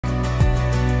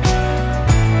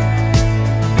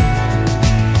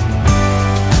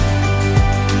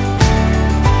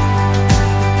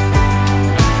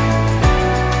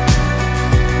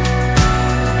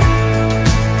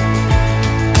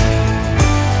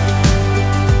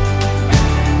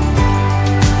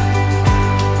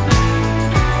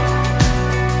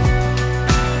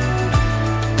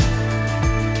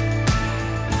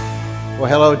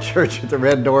hello, Church at the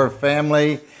Red Door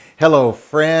family. Hello,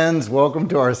 friends. Welcome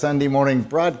to our Sunday morning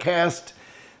broadcast.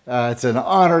 It's an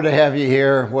honor to have you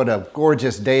here. What a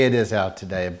gorgeous day it is out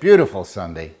today. A beautiful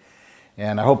Sunday.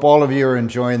 And I hope all of you are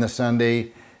enjoying the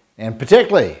Sunday. And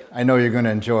particularly, I know you're going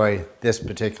to enjoy this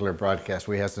particular broadcast.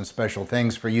 We have some special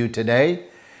things for you today.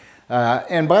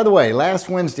 And by the way, last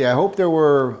Wednesday, I hope there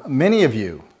were many of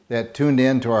you that tuned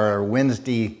in to our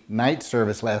Wednesday night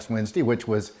service last Wednesday, which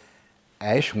was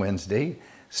Ash Wednesday,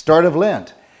 start of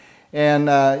Lent. And,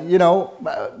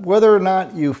 whether or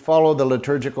not you follow the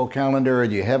liturgical calendar or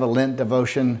you have a Lent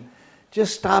devotion,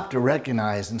 just stop to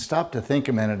recognize and stop to think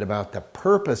a minute about the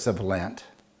purpose of Lent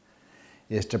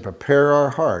is to prepare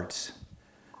our hearts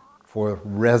for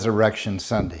Resurrection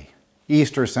Sunday,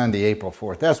 Easter Sunday, April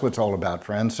 4th. That's what it's all about,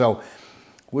 friends. So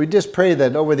we just pray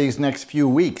that over these next few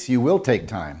weeks, you will take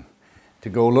time to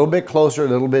go a little bit closer, a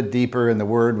little bit deeper in the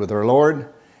Word with our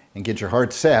Lord and get your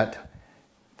heart set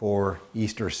for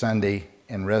Easter Sunday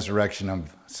and Resurrection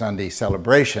of Sunday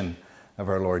celebration of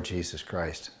our Lord Jesus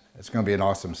Christ. It's going to be an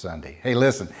awesome Sunday. Hey,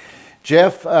 listen,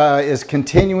 Jeff is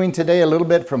continuing today a little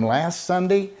bit from last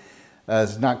Sunday.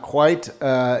 It's not quite,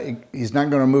 he's not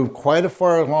going to move quite as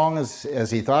far along as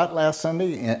he thought last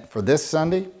Sunday for this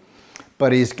Sunday,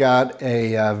 but he's got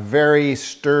a very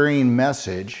stirring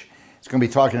message. It's going to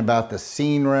be talking about the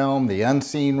seen realm, the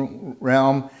unseen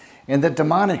realm, and the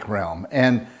demonic realm,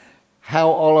 and how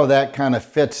all of that kind of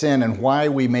fits in and why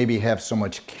we maybe have so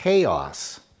much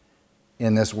chaos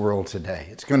in this world today.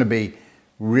 It's going to be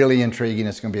really intriguing.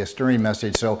 It's going to be a stirring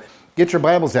message. So get your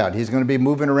Bibles out. He's going to be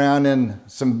moving around in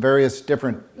some various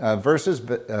different verses,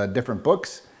 different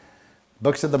books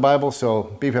of the Bible. So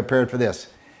be prepared for this.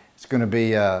 It's going to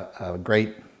be a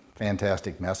great,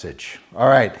 fantastic message. All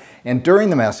right. And during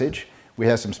the message, we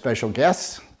have some special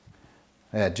guests.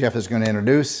 Jeff is going to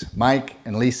introduce Mike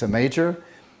and Lisa Major.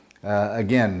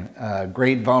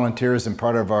 Great volunteers and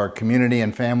part of our community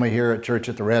and family here at Church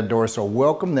at the Red Door. So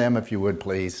welcome them, if you would,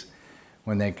 please,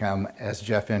 when they come as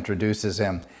Jeff introduces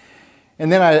them.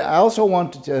 And then I also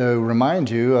want to remind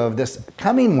you of this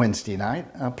coming Wednesday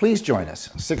night. Please join us,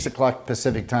 6 o'clock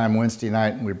Pacific time Wednesday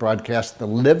night. And we broadcast the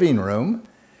living room.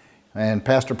 And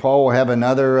Pastor Paul will have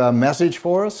another message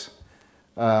for us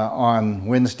on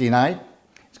Wednesday night.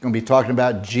 It's going to be talking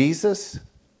about Jesus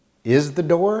is the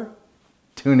door.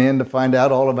 Tune in to find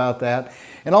out all about that.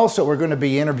 And also, we're going to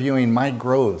be interviewing Mike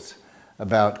Groves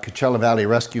about Coachella Valley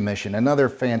Rescue Mission, another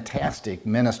fantastic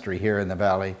ministry here in the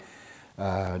Valley.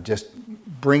 Just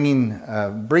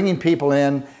bringing people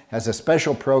in as a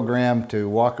special program to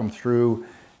walk them through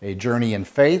a journey in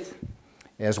faith,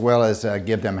 as well as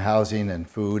give them housing and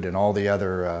food and all the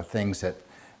other things that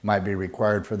might be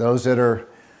required for those that are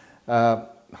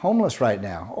homeless right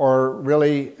now, or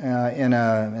really in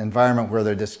an environment where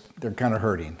they're kind of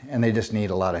hurting and they just need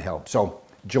a lot of help. So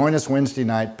join us Wednesday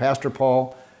night. Pastor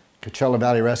Paul, Coachella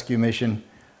Valley Rescue Mission.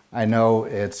 I know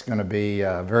it's going to be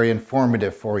very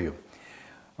informative for you.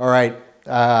 All right,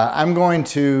 I'm going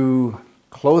to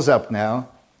close up now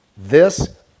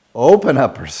this open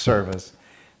up our service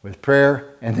with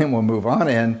prayer, and then we'll move on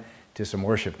in to some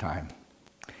worship time.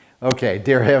 Okay,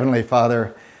 dear Heavenly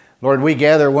Father, Lord, we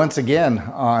gather once again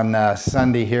on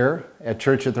Sunday here at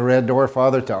Church at the Red Door,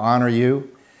 Father, to honor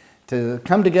you, to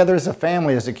come together as a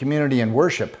family, as a community and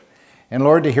worship, and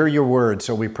Lord, to hear your word.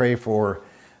 So we pray for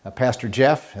Pastor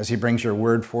Jeff as he brings your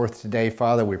word forth today.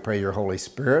 Father, we pray your Holy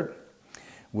Spirit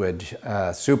would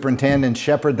superintend and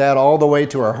shepherd that all the way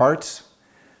to our hearts.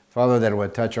 Father, that it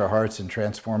would touch our hearts and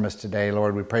transform us today.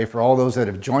 Lord, we pray for all those that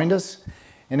have joined us,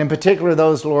 and in particular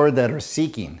those, Lord, that are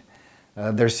seeking.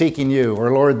 They're seeking you,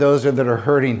 or Lord, those that are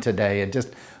hurting today and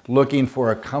just looking for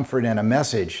a comfort and a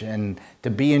message and to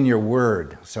be in your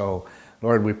word. So,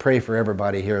 Lord, we pray for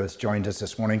everybody here that's joined us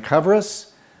this morning. Cover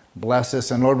us, bless us,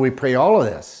 and Lord, we pray all of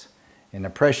this in the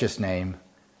precious name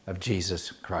of Jesus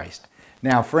Christ.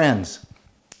 Now, friends,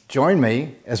 join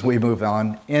me as we move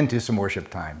on into some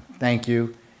worship time. Thank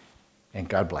you, and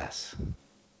God bless.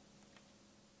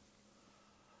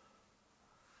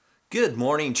 Good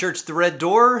morning, Church at the Red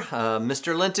Door.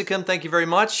 Mr. Linticum, thank you very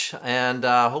much, and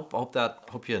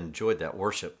hope you enjoyed that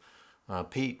worship.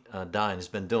 Pete Dine has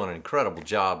been doing an incredible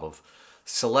job of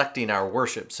selecting our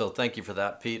worship, so thank you for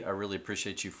that, Pete. I really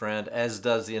appreciate you, friend, as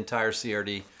does the entire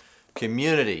CRD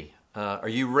community. Are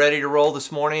you ready to roll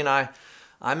this morning?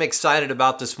 I'm excited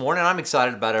about this morning. I'm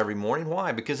excited about every morning.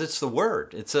 Why? Because it's the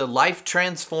Word. It's a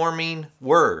life-transforming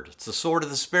Word. It's the sword of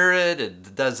the Spirit.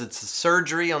 It does its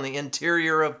surgery on the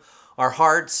interior of our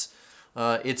hearts.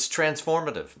 It's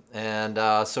transformative. And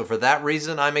so for that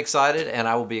reason, I'm excited, and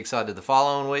I will be excited the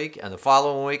following week, and the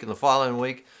following week, and the following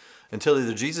week, until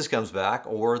either Jesus comes back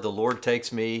or the Lord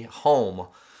takes me home.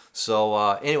 So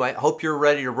anyway, hope you're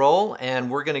ready to roll, and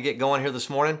we're going to get going here this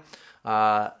morning.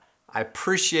 I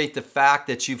appreciate the fact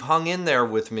that you've hung in there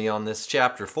with me on this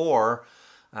chapter 4.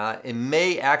 It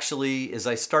may actually, as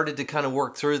I started to kind of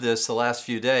work through this the last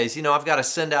few days, I've got to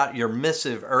send out your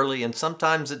missive early, and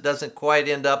sometimes it doesn't quite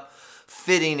end up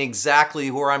fitting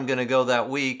exactly where I'm going to go that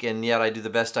week, and yet I do the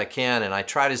best I can, and I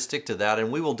try to stick to that,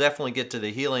 and we will definitely get to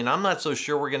the healing. I'm not so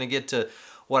sure we're going to get to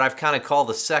what I've kind of called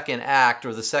the second act,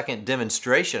 or the second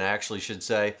demonstration, I actually should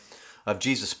say, of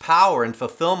Jesus' power and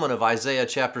fulfillment of Isaiah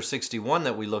chapter 61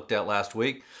 that we looked at last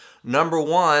week. Number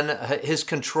one, his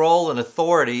control and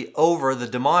authority over the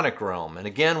demonic realm. And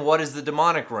again, what is the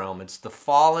demonic realm? It's the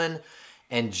fallen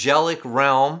angelic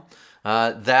realm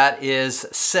that is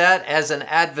set as an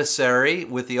adversary,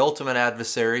 with the ultimate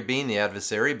adversary being the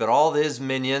adversary, but all his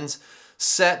minions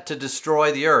set to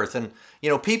destroy the earth. And,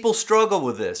 people struggle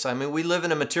with this. I mean, we live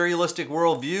in a materialistic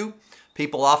worldview.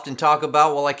 People often talk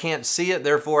about, well, I can't see it,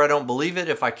 therefore I don't believe it.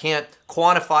 If I can't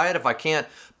quantify it, if I can't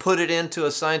put it into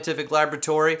a scientific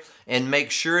laboratory and make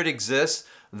sure it exists,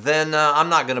 then I'm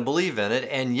not going to believe in it.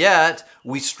 And yet,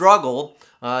 we struggle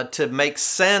to make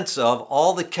sense of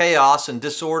all the chaos and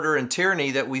disorder and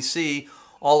tyranny that we see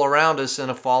all around us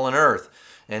in a fallen earth.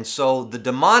 And so the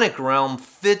demonic realm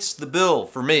fits the bill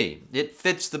for me. It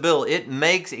fits the bill.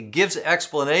 It gives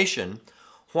explanation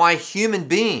why human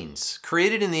beings,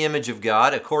 created in the image of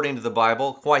God, according to the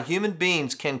Bible, why human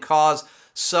beings can cause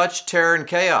such terror and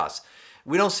chaos.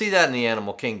 We don't see that in the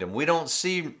animal kingdom. We don't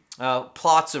see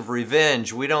plots of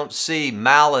revenge. We don't see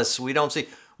malice.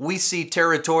 We see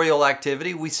territorial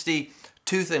activity. We see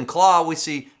tooth and claw. We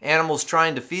see animals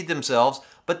trying to feed themselves,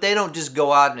 but they don't just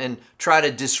go out and try to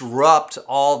disrupt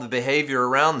all the behavior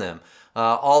around them,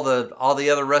 all the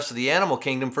other rest of the animal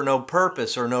kingdom for no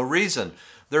purpose or no reason.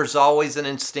 There's always an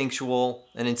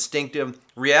instinctive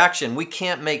reaction. We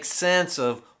can't make sense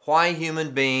of why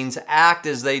human beings act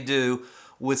as they do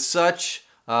with such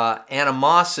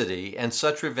animosity and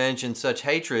such revenge and such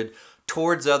hatred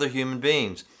towards other human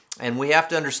beings. And we have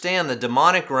to understand the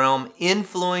demonic realm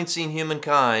influencing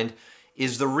humankind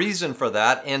is the reason for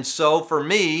that. And so for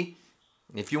me,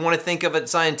 if you want to think of it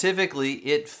scientifically,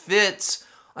 it fits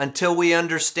until we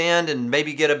understand and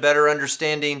maybe get a better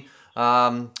understanding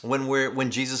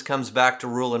when Jesus comes back to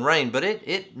rule and reign. But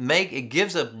it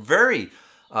gives a very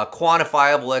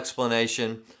quantifiable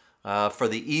explanation for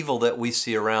the evil that we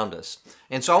see around us.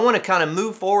 And so I want to kind of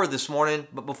move forward this morning.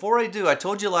 But before I do, I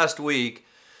told you last week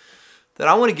that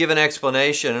I want to give an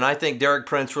explanation, and I think Derek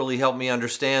Prince really helped me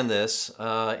understand this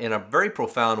in a very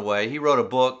profound way. He wrote a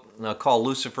book called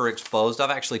Lucifer Exposed. I've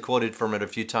actually quoted from it a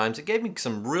few times. It gave me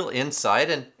some real insight,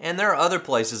 and there are other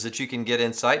places that you can get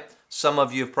insight. Some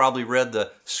of you have probably read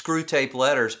the Screw Tape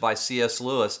Letters by C.S.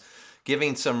 Lewis,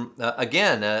 giving some,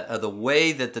 the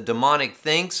way that the demonic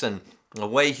thinks and the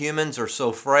way humans are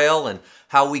so frail and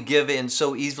how we give in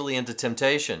so easily into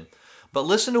temptation. But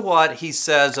listen to what he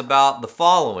says about the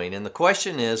following. And the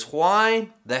question is, why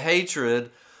the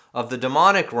hatred of the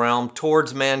demonic realm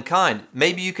towards mankind?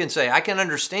 Maybe you can say, I can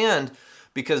understand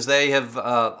because they have,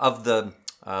 of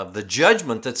the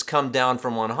judgment that's come down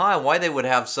from on high, why they would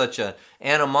have such an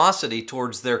animosity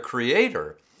towards their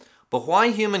Creator. But why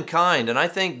humankind? And I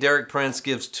think Derek Prince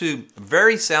gives two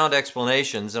very sound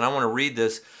explanations, and I want to read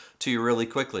this to you really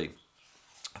quickly.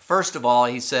 First of all,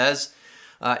 he says,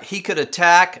 he could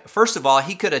attack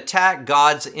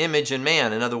God's image in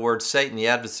man. In other words, Satan, the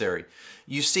adversary.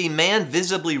 You see, man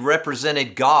visibly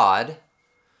represented God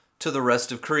to the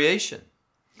rest of creation.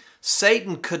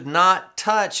 Satan could not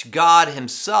touch God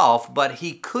himself, but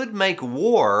he could make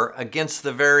war against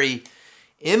the very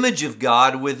image of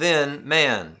God within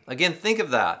man. Again, think of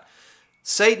that.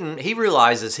 Satan, he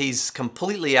realizes he's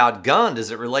completely outgunned as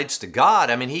it relates to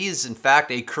God. I mean, he is in fact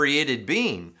a created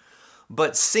being.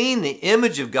 But seeing the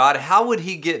image of God, how would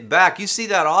he get back? You see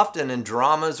that often in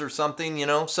dramas or something,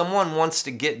 Someone wants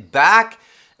to get back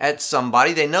at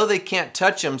somebody. They know they can't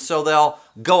touch them, so they'll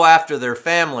go after their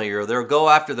family, or they'll go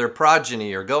after their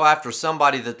progeny, or go after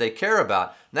somebody that they care about.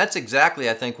 And that's exactly,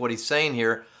 I think, what he's saying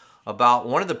here about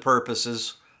one of the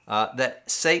purposes that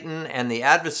Satan and the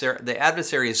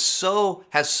adversary has so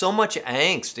much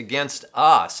angst against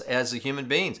us as the human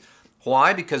beings.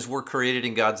 Why? Because we're created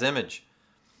in God's image.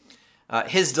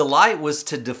 His delight was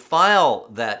to defile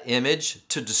that image,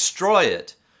 to destroy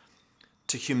it,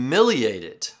 to humiliate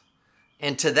it.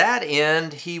 And to that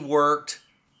end, he worked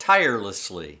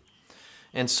tirelessly.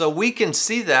 And so we can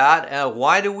see that.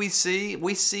 Why do we see?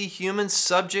 We see humans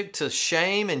subject to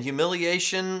shame and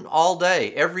humiliation all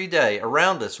day, every day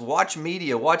around us. Watch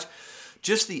media, watch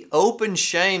just the open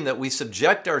shame that we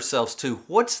subject ourselves to.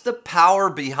 What's the power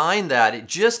behind that? It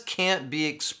just can't be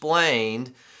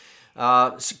explained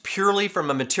purely from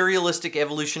a materialistic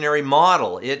evolutionary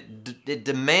model. It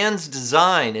demands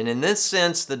design, and in this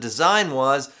sense, the design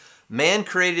was man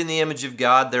created in the image of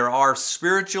God. There are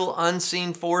spiritual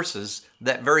unseen forces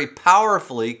that very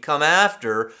powerfully come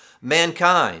after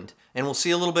mankind, and we'll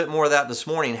see a little bit more of that this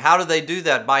morning. How do they do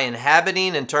that? By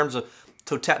inhabiting, in terms of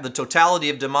the totality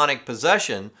of demonic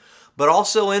possession, but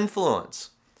also influence.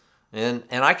 And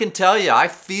I can tell you, I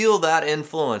feel that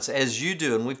influence as you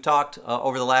do. And we've talked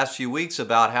over the last few weeks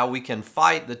about how we can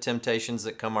fight the temptations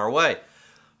that come our way.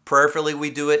 Prayerfully, we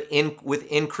do it with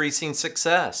increasing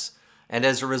success. And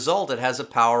as a result, it has a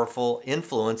powerful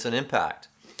influence and impact.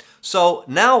 So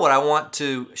now what I want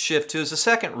to shift to is the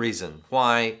second reason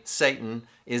why Satan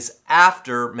is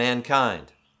after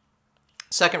mankind.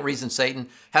 Second reason Satan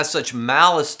has such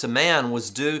malice to man was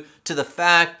due to the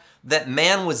fact that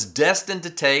man was destined to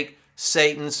take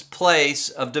Satan's place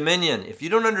of dominion. If you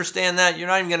don't understand that, you're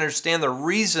not even going to understand the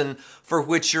reason for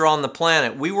which you're on the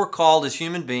planet. We were called as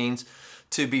human beings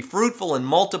to be fruitful and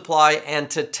multiply and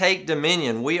to take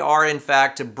dominion. We are, in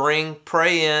fact, to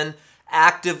pray in,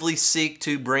 actively seek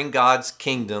to bring God's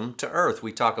kingdom to earth.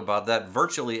 We talk about that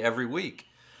virtually every week.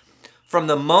 From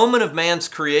the moment of man's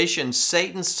creation,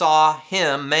 Satan saw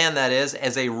him, man that is,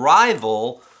 as a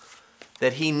rival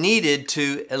that he needed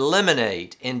to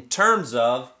eliminate in terms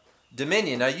of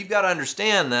dominion. Now, you've got to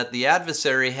understand that the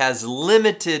adversary has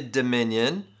limited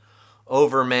dominion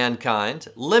over mankind,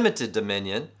 limited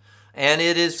dominion, and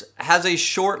it has a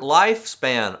short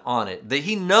lifespan on it. That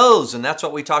he knows, and that's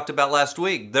what we talked about last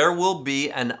week, there will be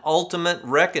an ultimate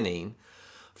reckoning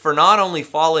for not only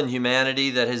fallen humanity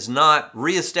that has not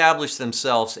reestablished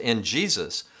themselves in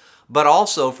Jesus, but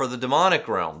also for the demonic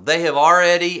realm. They have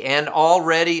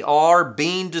already are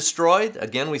being destroyed.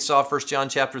 Again, we saw 1 John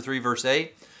chapter 3, verse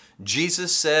 8.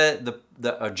 Jesus said,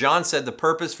 John said the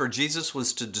purpose for Jesus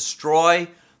was to destroy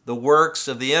the works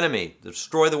of the enemy,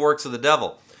 destroy the works of the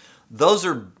devil. Those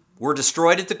were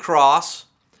destroyed at the cross,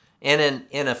 and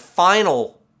in a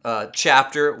final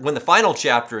chapter, when the final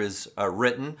chapter is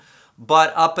written,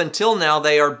 but up until now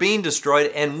they are being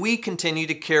destroyed, and we continue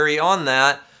to carry on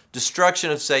that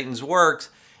destruction of Satan's works,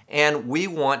 and we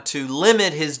want to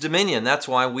limit his dominion. That's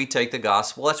why we take the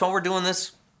gospel. That's why we're doing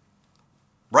this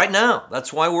right now.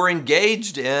 That's why we're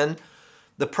engaged in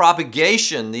the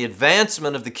propagation, the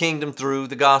advancement of the kingdom through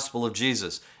the gospel of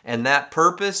Jesus. And that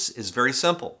purpose is very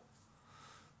simple.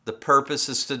 The purpose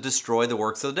is to destroy the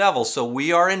works of the devil. So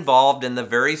we are involved in the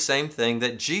very same thing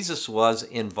that Jesus was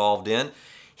involved in.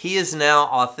 He is now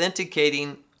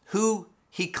authenticating who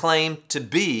he claimed to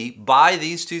be by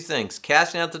these two things,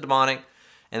 casting out the demonic,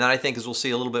 and then I think, as we'll see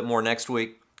a little bit more next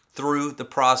week, through the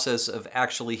process of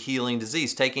actually healing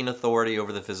disease, taking authority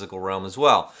over the physical realm as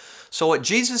well. So what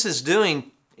Jesus is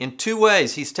doing in two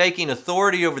ways, he's taking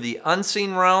authority over the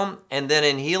unseen realm, and then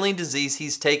in healing disease,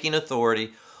 he's taking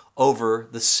authority over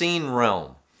the seen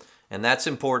realm. And that's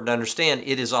important to understand.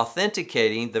 It is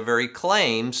authenticating the very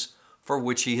claims for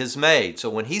which he has made. So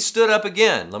when he stood up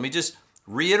again, let me just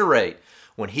reiterate,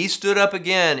 when he stood up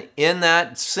again in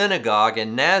that synagogue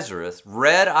in Nazareth,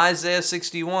 read Isaiah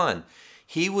 61,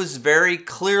 he was very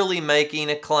clearly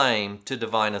making a claim to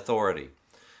divine authority.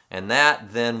 And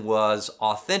that then was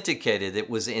authenticated. It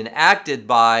was enacted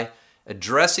by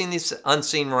addressing this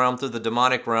unseen realm through the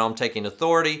demonic realm, taking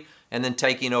authority, and then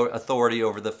taking authority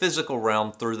over the physical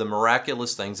realm through the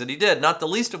miraculous things that he did, not the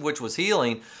least of which was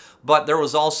healing, but there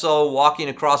was also walking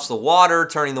across the water,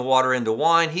 turning the water into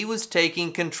wine. He was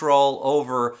taking control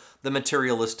over the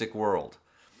materialistic world.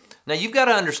 Now, you've got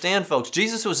to understand, folks,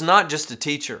 Jesus was not just a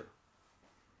teacher.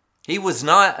 He was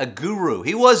not a guru.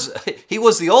 He was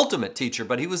the ultimate teacher,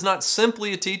 but he was not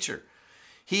simply a teacher.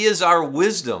 He is our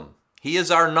wisdom. He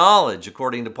is our knowledge,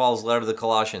 according to Paul's letter to the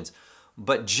Colossians.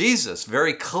 But Jesus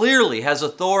very clearly has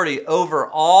authority over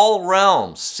all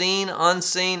realms, seen,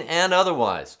 unseen, and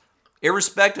otherwise.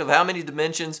 Irrespective of how many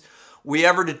dimensions we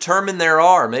ever determine there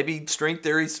are, maybe string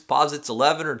theory posits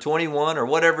 11 or 21 or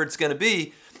whatever it's going to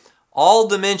be, all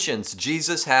dimensions,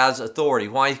 Jesus has authority.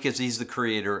 Why? Because he's the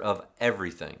creator of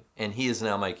everything, and he is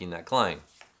now making that claim.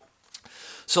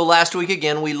 So last week,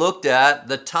 again, we looked at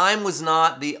the time was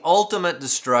not the ultimate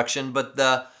destruction, but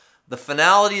the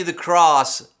finality of the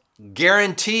cross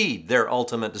guaranteed their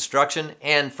ultimate destruction.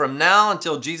 And from now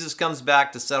until Jesus comes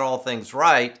back to set all things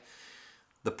right,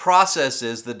 the process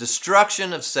is the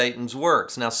destruction of Satan's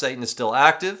works. Now, Satan is still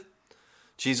active.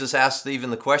 Jesus asked even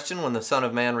the question, when the Son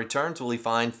of Man returns, will he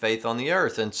find faith on the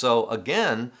earth? And so,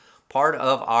 again, part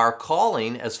of our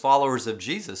calling as followers of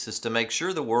Jesus is to make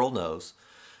sure the world knows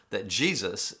that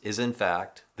Jesus is in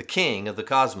fact the king of the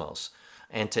cosmos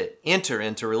and to enter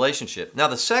into relationship. Now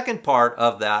the second part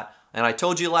of that, and I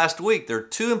told you last week, there are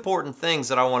two important things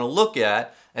that I want to look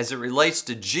at as it relates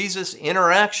to Jesus'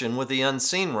 interaction with the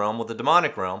unseen realm, with the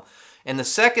demonic realm. And the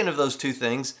second of those two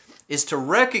things is to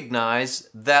recognize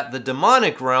that the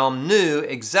demonic realm knew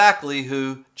exactly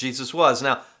who Jesus was.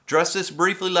 Now, addressed this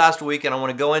briefly last week, and I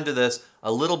want to go into this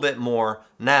a little bit more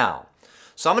now.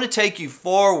 So I'm going to take you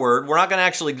forward. We're not going to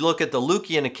actually look at the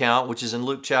Lukean account, which is in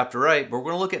Luke chapter 8, but we're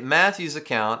going to look at Matthew's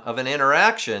account of an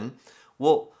interaction.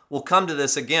 We'll come to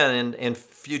this again in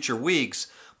future weeks,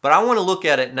 but I want to look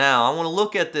at it now. I want to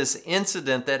look at this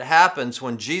incident that happens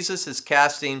when Jesus is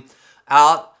casting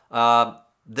out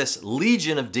this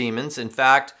legion of demons, in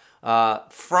fact,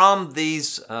 from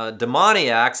these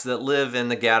demoniacs that live in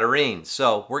the Gadarenes.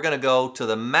 So we're going to go to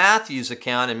the Matthew's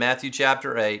account in Matthew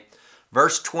chapter 8,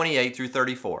 verse 28 through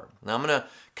 34. Now I'm going to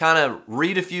kind of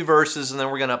read a few verses and then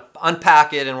we're going to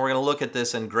unpack it and we're going to look at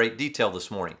this in great detail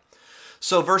this morning.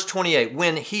 So verse 28,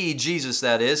 when he, Jesus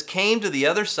that is, came to the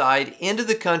other side into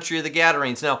the country of the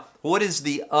Gadarenes. Now, what is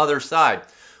the other side?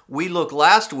 We looked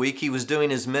last week, he was doing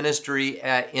his ministry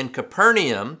in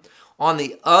Capernaum. On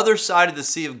the other side of the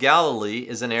Sea of Galilee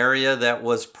is an area that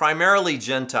was primarily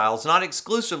Gentiles, not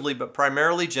exclusively, but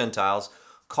primarily Gentiles,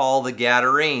 called the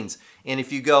Gadarenes. And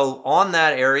if you go on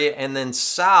that area and then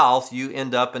south, you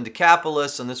end up in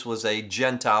Decapolis, and this was a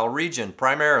Gentile region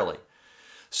primarily.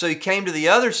 So he came to the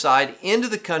other side into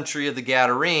the country of the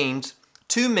Gadarenes.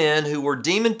 Two men who were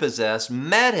demon-possessed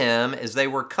met him as they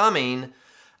were coming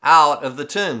out of the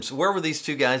tombs. Where were these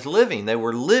two guys living? They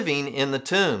were living in the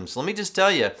tombs. Let me just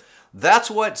tell you, that's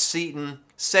what Satan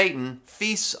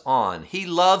feasts on. He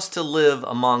loves to live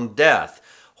among death.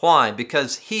 Why?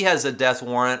 Because he has a death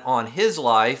warrant on his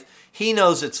life. He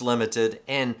knows it's limited,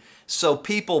 and so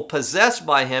people possessed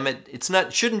by him, it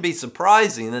shouldn't be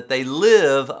surprising that they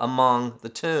live among the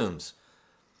tombs.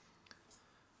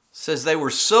 It says they were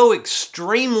so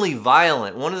extremely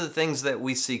violent. One of the things that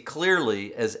we see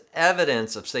clearly as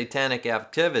evidence of satanic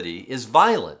activity is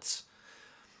violence.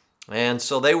 And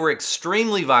so they were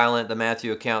extremely violent, the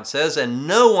Matthew account says, and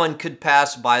no one could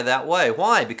pass by that way.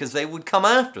 Why? Because they would come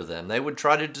after them. They would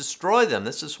try to destroy them.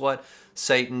 This is what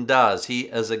Satan does. He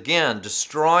is again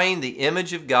destroying the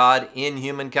image of God in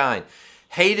humankind.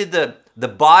 Hated the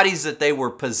bodies that they were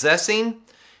possessing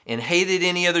and hated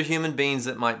any other human beings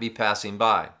that might be passing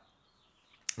by.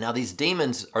 Now these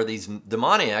demons, or these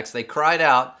demoniacs, they cried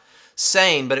out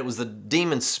saying, but it was the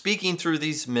demons speaking through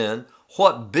these men,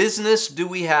 what business do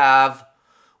we have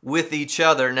with each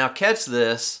other? Now catch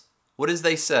this. What does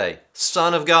they say?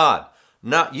 Son of God.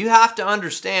 Now, you have to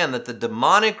understand that the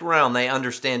demonic realm, they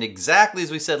understand exactly, as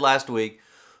we said last week,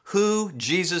 who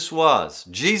Jesus was.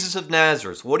 Jesus of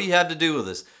Nazareth. What do you have to do with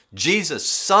this? Jesus,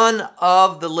 Son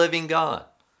of the living God.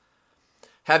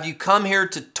 Have you come here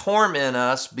to torment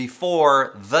us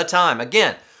before the time?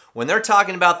 Again, when they're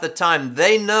talking about the time,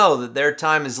 they know that their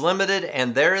time is limited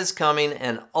and there is coming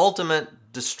an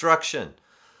ultimate destruction.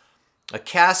 A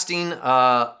casting,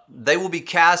 they will be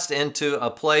cast into a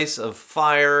place of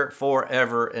fire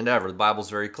forever and ever. The Bible's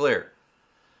very clear.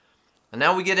 And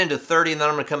now we get into 30, and then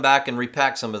I'm going to come back and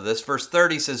repack some of this. Verse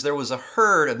 30 says, there was a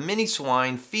herd of many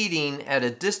swine feeding at a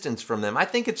distance from them. I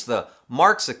think it's the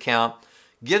Mark's account,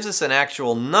 gives us an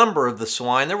actual number of the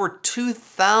swine. There were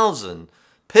 2,000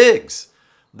 pigs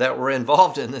that were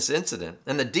involved in this incident.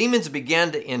 And the demons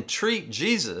began to entreat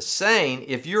Jesus, saying,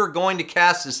 if you're going to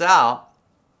cast us out,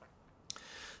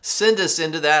 send us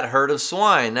into that herd of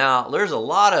swine. Now, there's a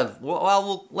lot of,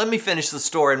 let me finish the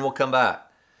story and we'll come back.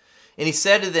 And he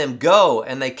said to them, go.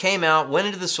 And they came out, went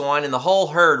into the swine, and the whole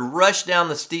herd rushed down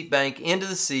the steep bank into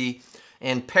the sea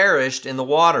and perished in the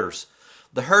waters.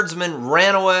 The herdsmen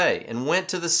ran away and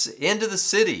went into the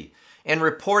city and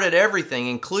reported everything,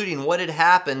 including what had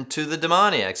happened to the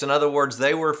demoniacs. In other words,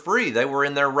 they were free. They were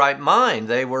in their right mind.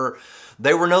 They were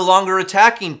no longer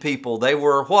attacking people. They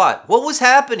were what? What was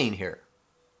happening here?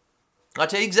 I'll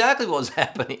tell you exactly what was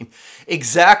happening.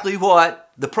 Exactly what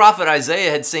the prophet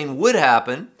Isaiah had seen would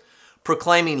happen,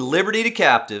 proclaiming liberty to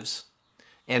captives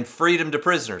and freedom to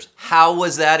prisoners. How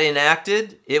was that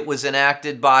enacted? It was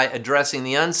enacted by addressing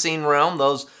the unseen realm,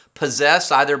 those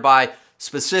possessed either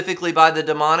specifically by the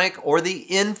demonic or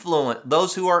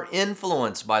those who are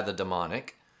influenced by the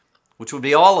demonic, which would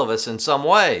be all of us in some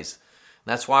ways.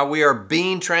 That's why we are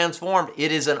being transformed.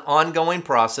 It is an ongoing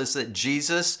process that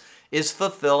Jesus is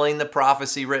fulfilling the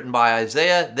prophecy written by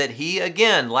Isaiah that he,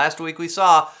 again, last week we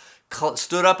saw,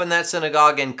 stood up in that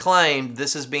synagogue and claimed,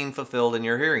 this is being fulfilled in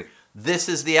your hearing. This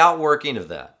is the outworking of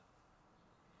that.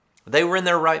 They were in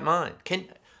their right mind.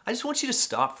 I just want you to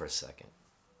stop for a second.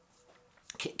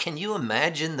 Can you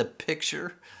imagine the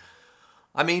picture?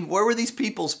 I mean, where were these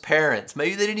people's parents?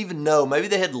 Maybe they didn't even know. Maybe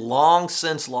they had long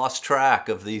since lost track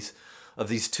of these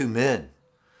two men.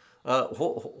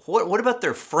 What about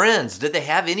their friends? Did they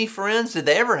have any friends? Did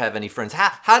they ever have any friends?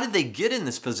 How did they get in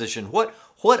this position?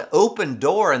 What open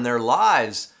door in their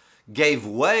lives gave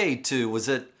way to? Was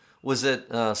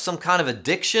it some kind of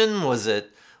addiction? Was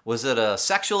it a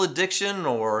sexual addiction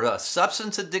or a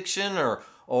substance addiction,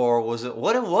 or was it,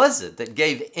 what was it that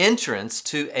gave entrance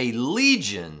to a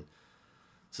legion?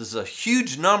 This is a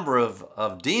huge number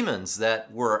of demons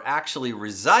that were actually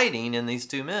residing in these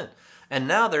two men. And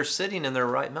now they're sitting in their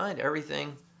right mind.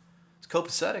 Everything is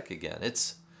copacetic again.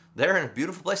 They're in a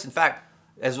beautiful place. In fact,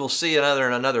 as we'll see in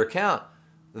another account,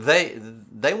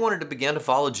 they wanted to begin to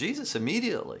follow Jesus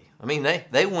immediately. I mean,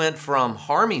 they went from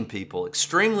harming people,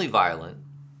 extremely violent,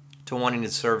 to wanting to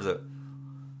serve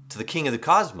to the king of the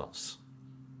cosmos.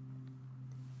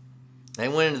 They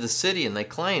went into the city and they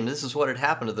claimed this is what had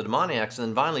happened to the demoniacs. And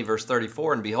then finally, verse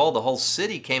 34, and behold, the whole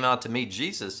city came out to meet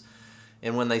Jesus.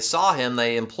 And when they saw him,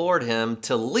 they implored him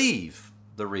to leave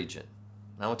the region.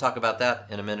 Now, we'll talk about that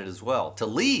in a minute as well. To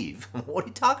leave? What are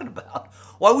you talking about?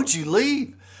 Why would you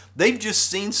leave? They've just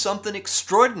seen something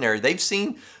extraordinary. They've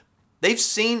seen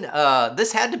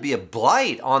this had to be a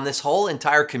blight on this whole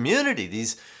entire community.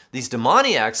 These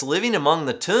demoniacs living among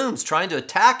the tombs, trying to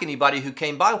attack anybody who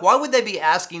came by. Why would they be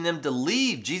asking them to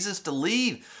leave, Jesus to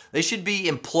leave? They should be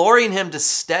imploring him to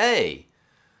stay.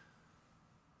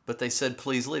 But they said,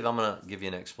 please leave. I'm going to give you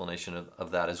an explanation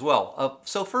of that as well.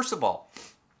 So first of all,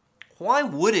 why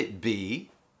would it be?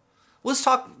 Let's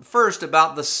talk first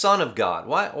about the Son of God.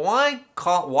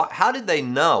 How did they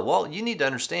know? Well, you need to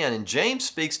understand, and James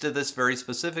speaks to this very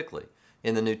specifically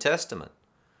in the New Testament.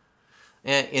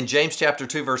 In James chapter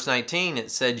 2, verse 19, it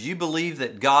said, you believe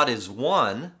that God is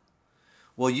one.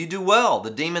 Well, you do well. The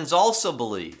demons also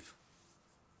believe.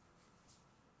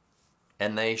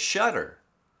 And they shudder.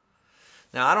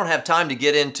 Now, I don't have time to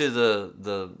get into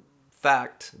the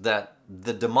fact that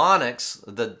the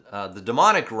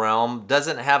demonic realm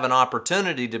doesn't have an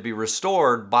opportunity to be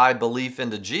restored by belief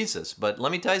into Jesus. But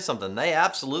let me tell you something. They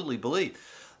absolutely believe.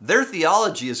 Their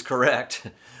theology is correct.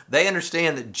 They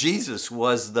understand that Jesus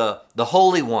was the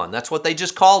Holy One. That's what they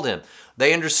just called him.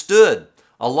 They understood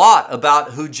a lot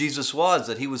about who Jesus was,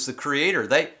 that he was the Creator.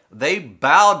 They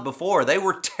bowed before. They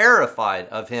were terrified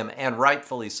of him, and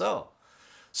rightfully so.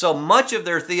 So much of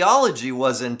their theology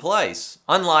was in place,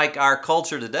 unlike our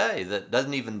culture today that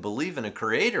doesn't even believe in a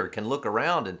creator, can look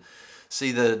around and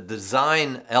see the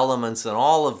design elements in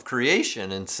all of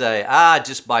creation and say,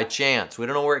 just by chance. We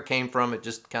don't know where it came from. It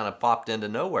just kind of popped into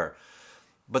nowhere.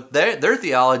 But their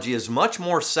theology is much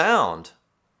more sound.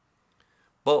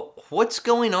 But what's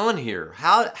going on here?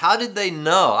 How did they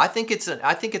know? I think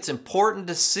it's important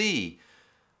to see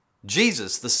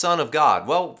Jesus, the Son of God.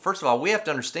 Well, first of all, we have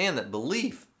to understand that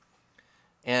belief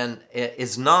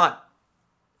is not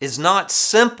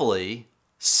simply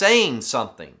saying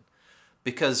something,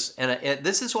 because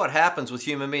this is what happens with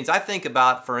human beings. I think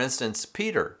about, for instance,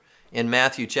 Peter in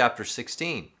Matthew chapter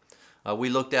 16. We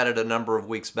looked at it a number of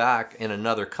weeks back in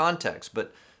another context,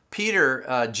 but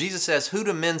Peter, Jesus says, "Who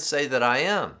do men say that I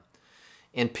am?"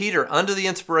 And Peter, under the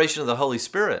inspiration of the Holy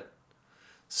Spirit,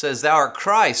 says, "Thou art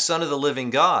Christ, Son of the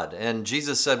living God." And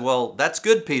Jesus said, "Well, that's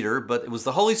good, Peter, but it was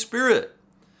the Holy Spirit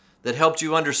that helped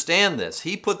you understand this.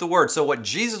 He put the word." So what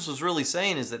Jesus was really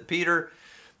saying is that, Peter,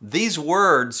 these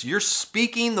words, you're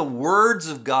speaking the words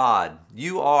of God.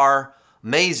 You are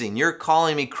amazing. You're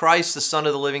calling me Christ, the Son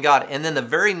of the living God. And then the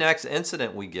very next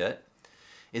incident we get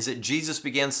is that Jesus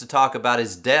begins to talk about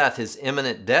his death, his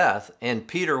imminent death. And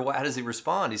Peter, how does he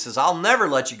respond? He says, "I'll never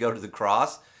let you go to the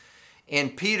cross."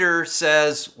 And Peter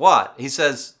says, what? He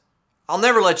says, "I'll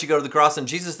never let you go to the cross." And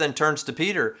Jesus then turns to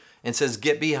Peter and says,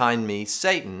 "Get behind me,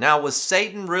 Satan." Now, was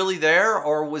Satan really there,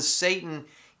 or was Satan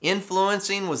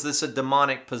influencing? Was this a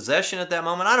demonic possession at that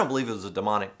moment? I don't believe it was a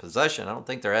demonic possession. I don't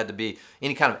think there had to be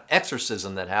any kind of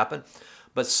exorcism that happened.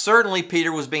 But certainly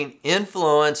Peter was being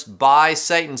influenced by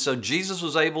Satan. So Jesus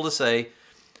was able to say,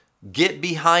 "Get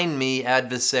behind me,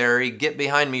 adversary. Get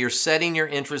behind me. You're setting your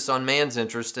interest on man's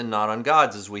interest and not on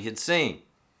God's," as we had seen.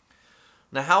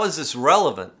 Now, how is this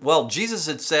relevant? Well, Jesus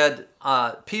had said,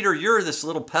 "Peter, you're this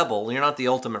little pebble. You're not the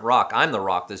ultimate rock. I'm the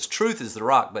rock. This truth is the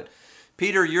rock. But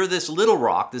Peter, you're this little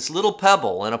rock, this little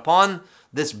pebble. And upon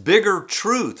this bigger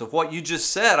truth of what you just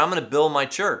said, I'm going to build my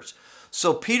church."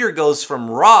 So Peter goes from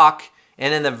rock,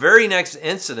 and in the very next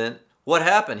incident, what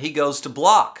happened? He goes to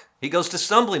block. He goes to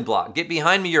stumbling block. "Get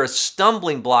behind me. You're a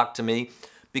stumbling block to me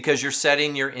because you're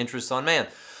setting your interest on man."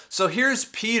 So here's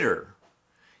Peter.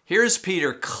 Here's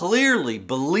Peter clearly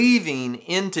believing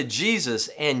into Jesus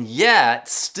and yet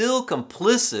still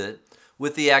complicit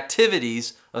with the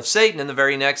activities of Satan in the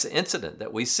very next incident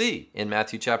that we see in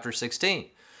Matthew chapter 16.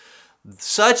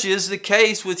 Such is the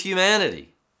case with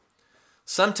humanity.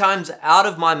 Sometimes out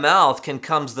of my mouth can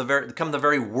come the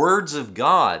very words of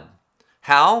God.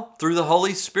 How? Through the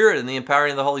Holy Spirit and the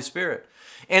empowering of the Holy Spirit.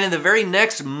 And in the very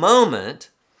next moment,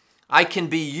 I can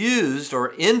be used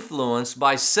or influenced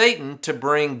by Satan to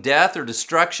bring death or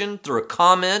destruction through a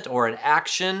comment or an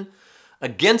action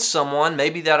against someone,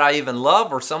 maybe that I even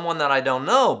love or someone that I don't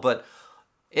know. But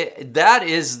that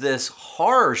is this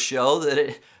horror show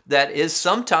that is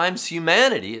sometimes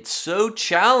humanity. It's so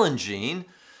challenging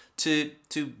to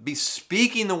be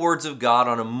speaking the words of God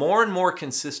on a more and more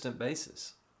consistent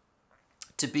basis,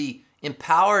 to be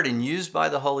empowered and used by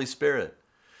the Holy Spirit.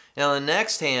 And on the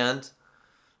next hand,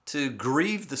 to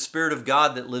grieve the Spirit of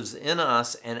God that lives in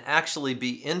us and actually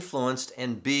be influenced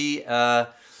and be a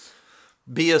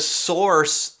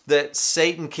source that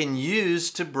Satan can use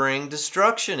to bring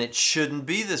destruction. It shouldn't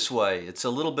be this way. It's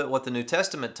a little bit what the New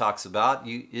Testament talks about.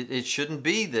 It shouldn't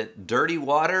be that dirty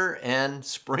water and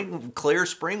clear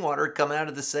spring water come out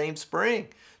of the same spring.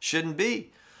 Shouldn't be.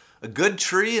 A good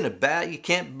tree and you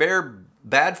can't bear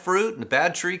bad fruit, and a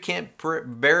bad tree can't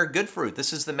bear good fruit.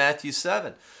 This is the Matthew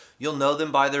 7. You'll know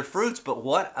them by their fruits. But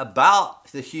what about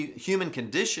the human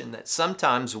condition that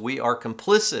sometimes we are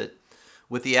complicit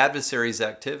with the adversary's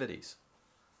activities?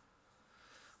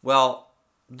 Well,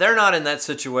 they're not in that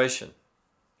situation.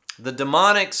 The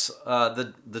demonic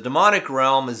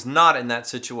realm is not in that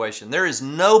situation. There is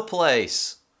no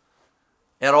place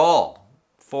at all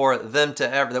for them to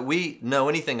ever, that we know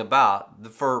anything about,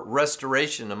 for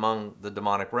restoration among the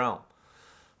demonic realm.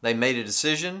 They made a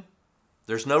decision.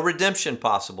 There's no redemption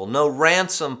possible, no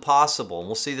ransom possible. And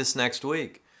we'll see this next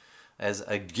week as,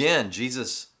 again,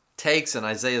 Jesus takes in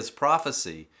Isaiah's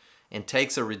prophecy and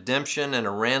takes a redemption and a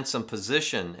ransom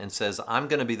position and says, I'm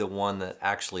going to be the one that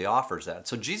actually offers that.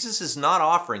 So Jesus is not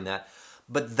offering that,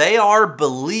 but they are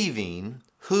believing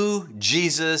who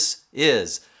Jesus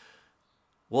is.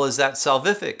 Well, is that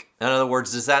salvific? In other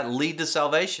words, does that lead to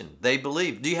salvation? They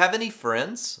believe. Do you have any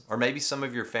friends, or maybe some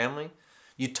of your family?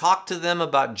 You talk to them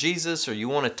about Jesus, or you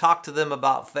want to talk to them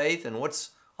about faith, and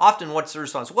what's the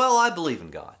response? Well, I believe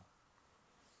in God.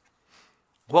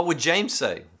 What would James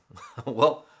say?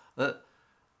 Well,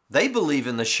 they believe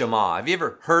in the Shema. Have you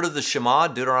ever heard of the Shema?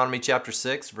 Deuteronomy chapter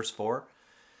 6, verse 4.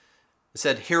 It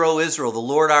said, Hear, O Israel, the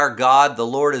Lord our God, the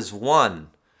Lord is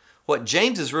one. What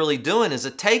James is really doing is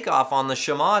a takeoff on the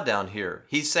Shema down here.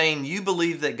 He's saying, you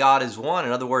believe that God is one.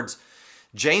 In other words,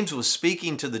 James was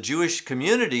speaking to the Jewish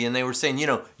community, and they were saying,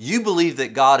 you believe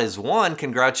that God is one.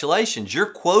 Congratulations. You're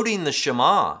quoting the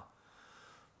Shema.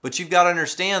 But you've got to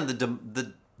understand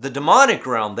the demonic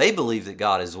realm, they believe that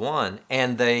God is one,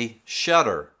 and they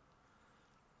shudder.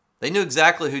 They knew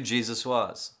exactly who Jesus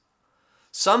was.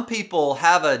 Some people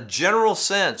have a general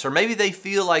sense, or maybe they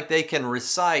feel like they can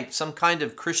recite some kind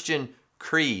of Christian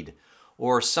creed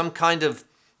or some kind of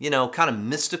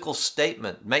mystical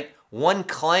statement, make one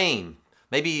claim.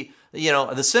 Maybe,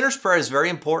 the sinner's prayer is very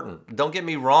important. Don't get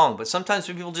me wrong, but sometimes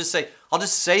people just say, I'll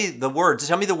just say the words.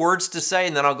 Tell me the words to say,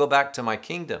 and then I'll go back to my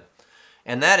kingdom.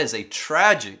 And that is a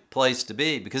tragic place to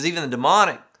be, because even the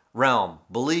demonic realm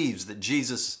believes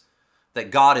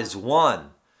that God is one,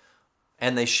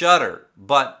 and they shudder.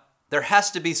 But there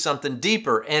has to be something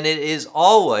deeper, and it is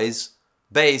always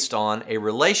based on a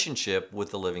relationship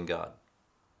with the living God.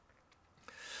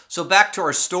 So back to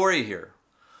our story here.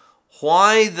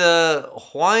 Why the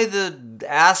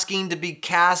asking to be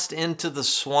cast into the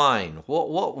swine?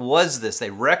 What was this?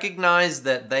 They recognized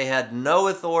that they had no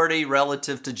authority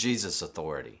relative to Jesus'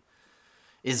 authority.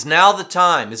 Is now the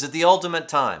time? Is it the ultimate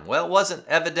time? Well, it wasn't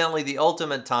evidently the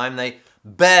ultimate time. They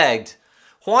begged.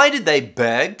 Why did they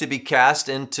beg to be cast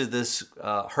into this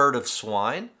herd of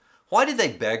swine? Why did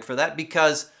they beg for that?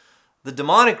 Because the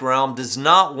demonic realm does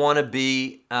not want to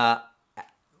be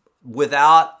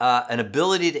without an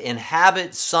ability to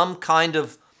inhabit some kind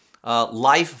of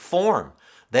life form.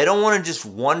 They don't want to just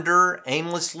wander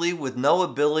aimlessly with no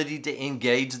ability to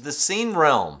engage the seen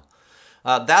realm.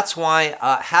 That's why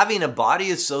having a body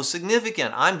is so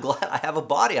significant. I'm glad I have a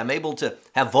body. I'm able to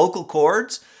have vocal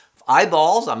cords,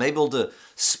 eyeballs. I'm able to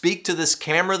speak to this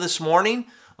camera this morning.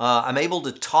 I'm able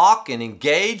to talk and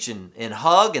engage and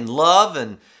hug and love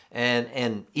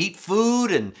and eat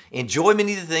food and enjoy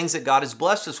many of the things that God has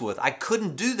blessed us with. I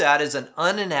couldn't do that as an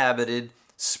uninhabited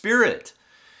spirit.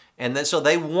 And then, so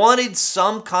they wanted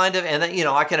some kind of, and you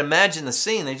know, I can imagine the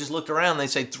scene. They just looked around and they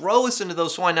say, throw us into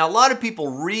those swine. Now, a lot of people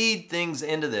read things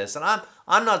into this, and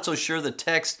I'm not so sure the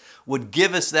text would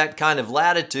give us that kind of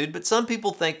latitude, but some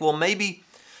people think, well, maybe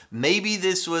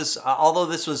this was, although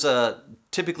this was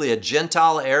typically a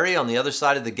Gentile area on the other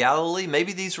side of the Galilee,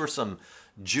 maybe these were some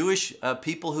Jewish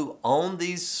people who owned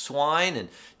these swine, and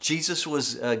Jesus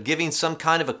was giving some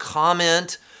kind of a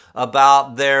comment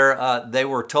about they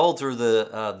were told through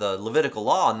the Levitical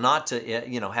law not to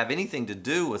have anything to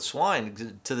do with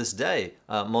swine. To this day,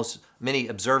 many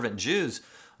observant Jews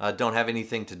don't have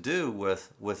anything to do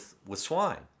with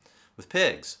swine, with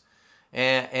pigs,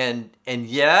 and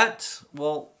yet,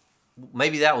 well,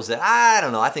 maybe that was it. I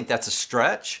don't know. I think that's a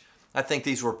stretch. I think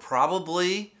these were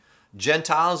probably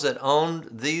Gentiles that owned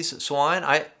these swine.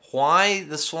 Why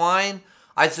the swine?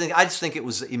 I just think it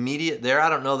was immediate there. I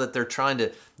don't know that they're trying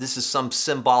to, this is some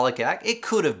symbolic act. It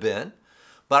could have been.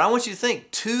 But I want you to think,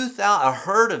 a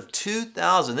herd of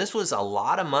 2,000, this was a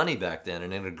lot of money back then.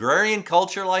 In an agrarian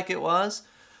culture like it was,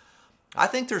 I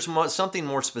think there's something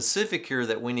more specific here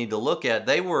that we need to look at.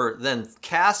 They were then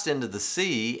cast into the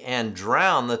sea and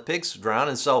drowned, the pigs drowned.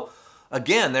 And so,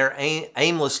 again, they're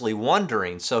aimlessly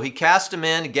wandering. So he cast them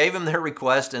in, gave them their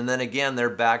request, and then again, they're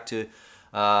back to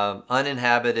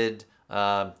uninhabited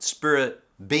spirit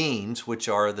beings, which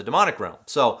are the demonic realm.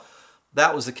 So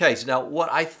that was the case. Now,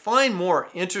 what I find more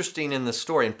interesting in the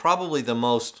story, and probably the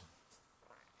most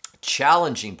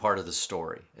challenging part of the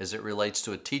story as it relates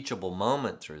to a teachable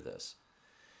moment through this,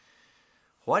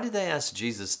 why did they ask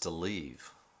Jesus to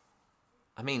leave?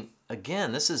 I mean,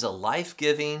 again, this is a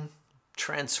life-giving,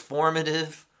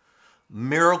 transformative,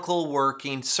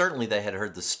 miracle-working. Certainly they had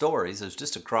heard the stories. It was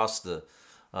just across the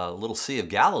little Sea of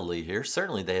Galilee here.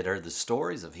 Certainly they had heard the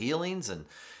stories of healings and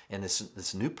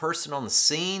this new person on the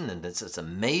scene, and it's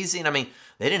amazing. I mean,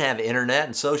 they didn't have internet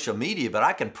and social media, but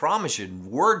I can promise you,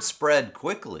 word spread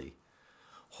quickly.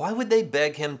 Why would they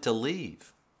beg him to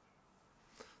leave?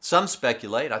 Some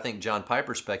speculate, I think John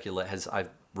Piper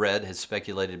has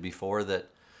speculated before, that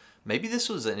maybe this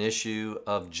was an issue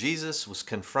of Jesus was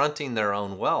confronting their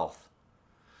own wealth.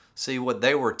 See, what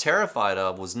they were terrified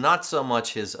of was not so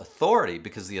much his authority,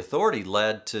 because the authority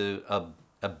led to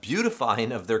a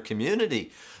beautifying of their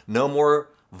community. No more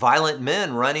violent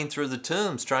men running through the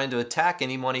tombs trying to attack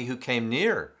anybody who came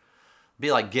near. It'd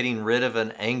be like getting rid of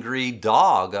an angry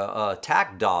dog,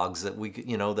 attack dogs that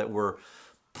that were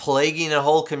plaguing a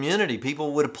whole community.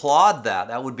 People would applaud that.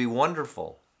 That would be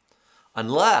wonderful,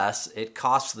 unless it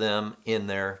cost them in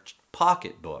their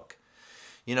pocketbook.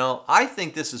 You know, I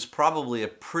think this is probably a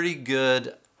pretty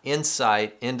good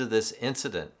insight into this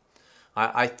incident.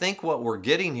 I think what we're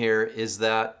getting here is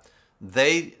that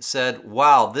they said,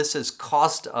 wow, this has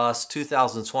cost us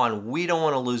 2,000 swine. We don't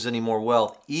want to lose any more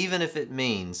wealth, even if it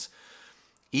means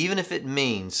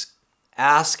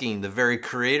asking the very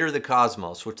creator of the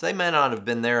cosmos, which they may not have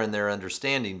been there in their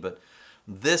understanding, but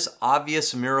this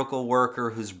obvious miracle worker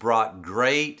who's brought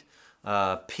great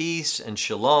peace and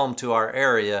shalom to our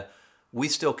area, we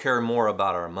still care more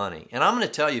about our money. And I'm going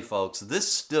to tell you, folks,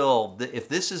 if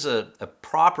this is a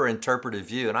proper interpretive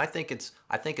view, and I think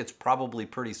it's probably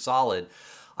pretty solid,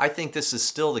 I think this is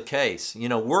still the case. You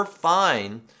know, we're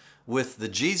fine with the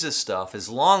Jesus stuff as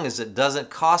long as it doesn't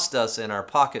cost us in our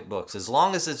pocketbooks. As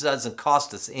long as it doesn't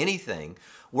cost us anything,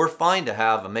 we're fine to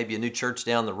have maybe a new church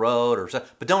down the road,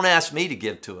 but don't ask me to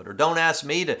give to it, or don't ask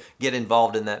me to get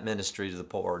involved in that ministry to the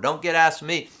poor, or don't ask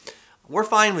me. We're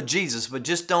fine with Jesus, but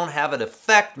just don't have it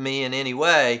affect me in any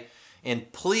way. And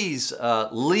please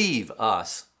leave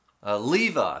us.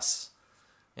 Leave us.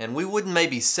 And we wouldn't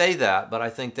maybe say that, but I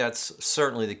think that's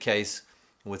certainly the case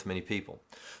with many people.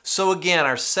 So again,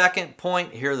 our second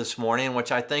point here this morning,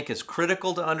 which I think is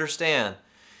critical to understand,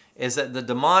 is that the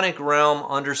demonic realm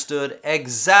understood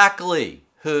exactly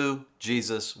who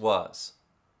Jesus was.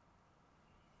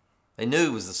 They knew he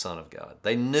was the Son of God.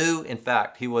 They knew, in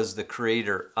fact, he was the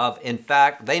creator of, in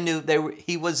fact, they knew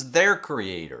he was their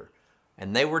creator,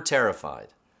 and they were terrified.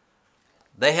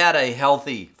 They had a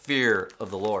healthy fear of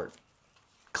the Lord,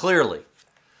 clearly.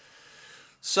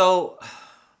 So,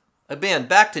 again,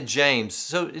 back to James.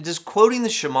 So, just quoting the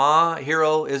Shema, "Hear,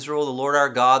 O Israel, the Lord our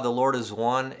God, the Lord is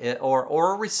one,"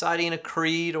 or reciting a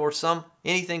creed or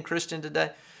anything Christian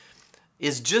today,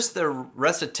 is just the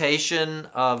recitation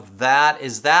of that,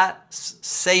 is that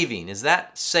saving? Is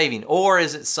that saving? Or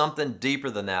is it something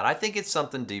deeper than that? I think it's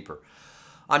something deeper.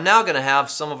 I'm now going to have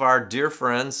some of our dear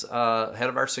friends, head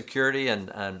of our security,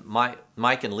 and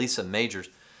Mike and Lisa Majors,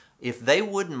 if they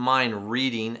wouldn't mind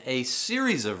reading a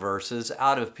series of verses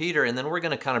out of Peter, and then we're going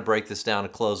to kind of break this down to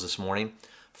close this morning.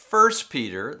 1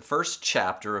 Peter, the first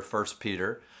chapter of 1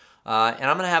 Peter, And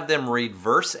I'm going to have them read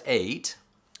verse 8,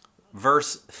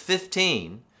 verse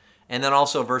 15, and then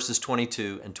also verses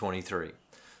 22 and 23.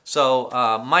 So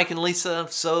Mike and Lisa,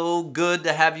 so good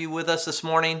to have you with us this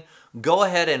morning. Go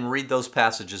ahead and read those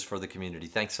passages for the community.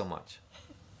 Thanks so much.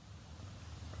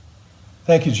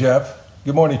 Thank you, Jeff.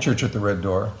 Good morning, Church at the Red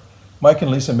Door. Mike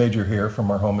and Lisa Major here from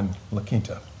our home in La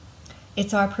Quinta.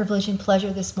 It's our privilege and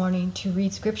pleasure this morning to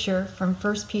read scripture from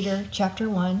 1 Peter chapter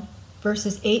 1,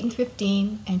 verses 8 and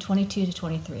 15 and 22 to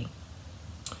 23.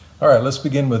 All right, let's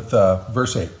begin with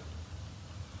verse 8.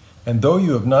 And though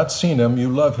you have not seen him, you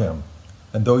love him.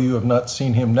 And though you have not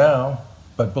seen him now,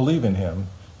 but believe in him,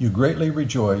 you greatly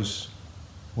rejoice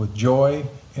with joy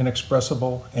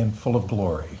inexpressible and full of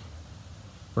glory.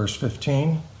 Verse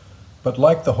 15, but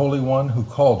like the Holy One who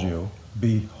called you,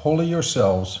 be holy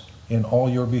yourselves in all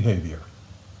your behavior.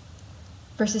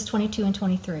 Verses 22 and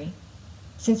 23.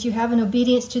 Since you have in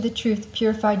obedience to the truth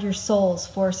purified your souls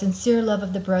for a sincere love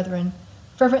of the brethren,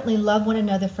 fervently love one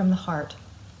another from the heart.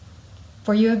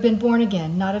 For you have been born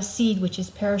again, not of seed which is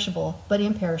perishable, but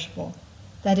imperishable,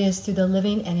 that is, through the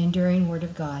living and enduring Word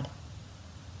of God.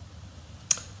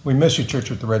 We miss you,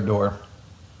 Church at the Red Door.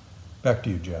 Back to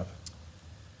you, Jeff.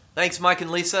 Thanks, Mike and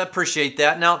Lisa. Appreciate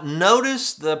that. Now,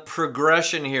 notice the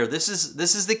progression here. This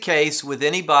is the case with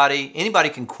anybody. Anybody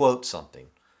can quote something.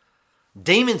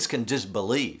 Demons can just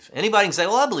believe. Anybody can say,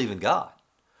 well, I believe in God.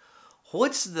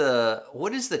 What is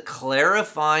the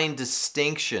clarifying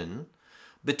distinction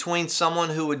between someone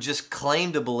who would just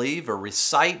claim to believe or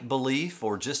recite belief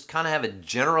or just kind of have a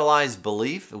generalized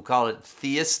belief? We'll call it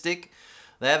theistic.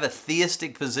 They have a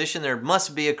theistic position. There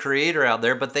must be a creator out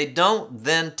there, but they don't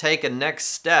then take a next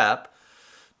step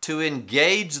to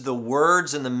engage the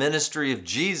words and the ministry of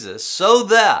Jesus so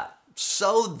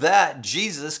that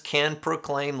Jesus can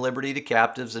proclaim liberty to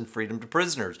captives and freedom to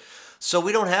prisoners. So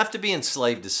we don't have to be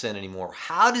enslaved to sin anymore.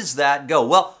 How does that go?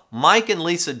 Well, Mike and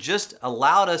Lisa just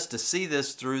allowed us to see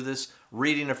this through this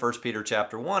reading of 1 Peter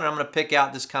chapter 1. I'm going to pick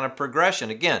out this kind of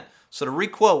progression again. So to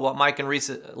requote what Mike and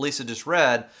Lisa just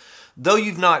read, though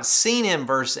you've not seen him,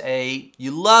 verse 8,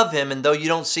 you love him, and though you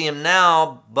don't see him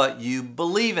now, but you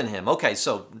believe in him. Okay,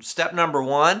 so step number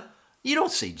 1, you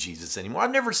don't see Jesus anymore.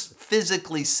 I've never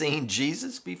physically seen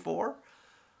Jesus before.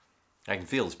 I can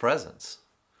feel his presence.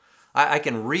 I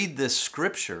can read this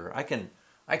scripture. I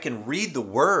can read the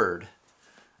word,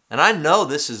 and I know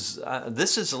this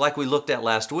is like we looked at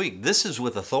last week. This is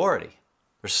with authority.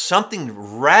 There's something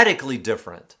radically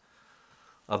different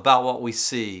about what we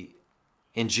see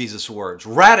in Jesus' words.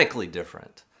 Radically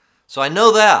different. So I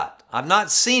know that. I've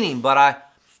not seen him, but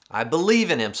I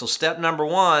believe in him. So step number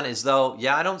 1 is though,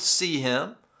 yeah, I don't see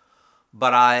him,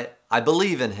 but I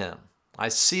believe in him. I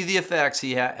see the effects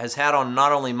he has had on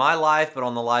not only my life, but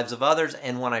on the lives of others.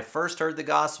 And when I first heard the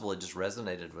gospel, it just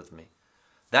resonated with me.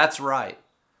 That's right.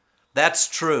 That's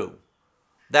true.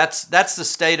 That's the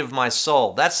state of my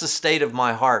soul. That's the state of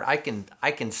my heart. I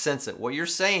can sense it. What you're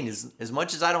saying is, as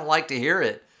much as I don't like to hear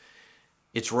it,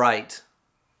 it's right.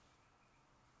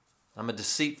 I'm a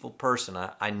deceitful person.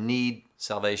 I need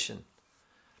salvation.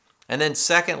 And then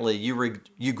secondly,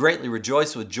 you greatly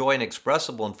rejoice with joy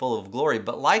inexpressible and full of glory,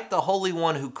 but like the Holy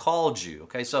One who called you.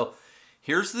 Okay, so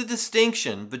here's the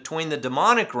distinction between the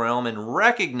demonic realm and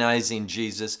recognizing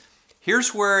Jesus.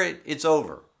 Here's where it's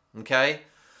over, okay?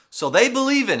 So they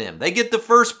believe in him. They get the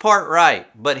first part right,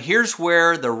 but here's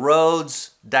where the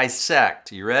roads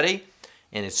dissect. You ready?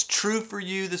 And it's true for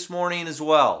you this morning as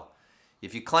well.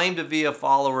 If you claim to be a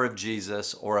follower of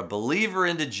Jesus or a believer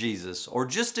into Jesus or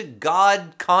just a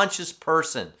God-conscious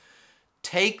person,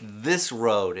 take this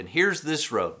road, and here's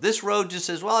this road. This road just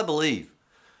says, well, I believe.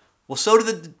 Well, so do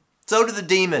the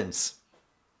demons,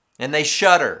 and they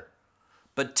shudder.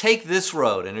 But take this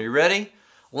road, and are you ready?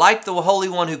 Like the Holy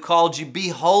One who called you, be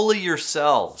holy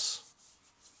yourselves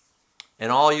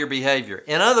in all your behavior.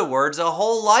 In other words, a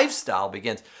whole lifestyle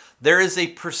begins. There is a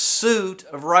pursuit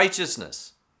of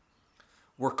righteousness.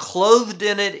 We're clothed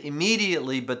in it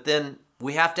immediately, but then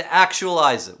we have to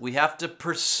actualize it. We have to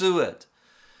pursue it.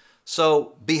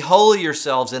 So be holy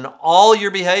yourselves in all your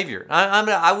behavior.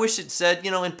 I wish it said,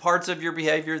 in parts of your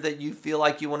behavior that you feel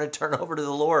like you want to turn over to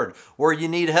the Lord or you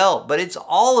need help, but it's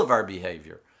all of our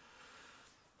behavior.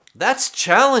 That's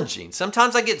challenging.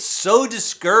 Sometimes I get so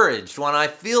discouraged when I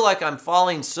feel like I'm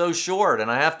falling so short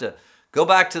and I have to go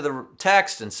back to the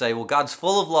text and say, well, God's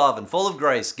full of love and full of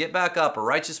grace. Get back up. A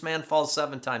righteous man falls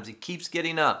 7 times. He keeps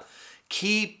getting up.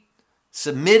 Keep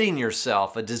submitting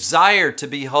yourself, a desire to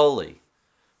be holy.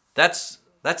 That's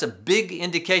a big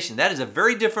indication. That is a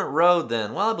very different road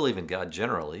than, well, I believe in God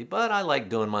generally, but I like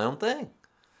doing my own thing. It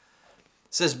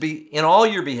says, be in all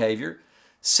your behavior,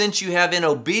 since you have in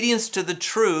obedience to the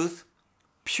truth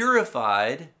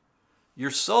purified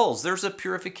your souls. There's a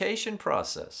purification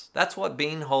process. That's what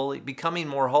being holy, becoming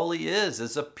more holy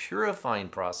is a purifying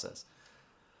process.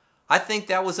 I think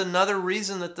that was another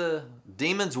reason that the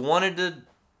demons wanted to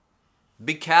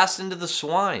be cast into the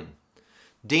swine.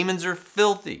 Demons are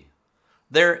filthy.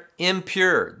 They're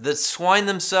impure. The swine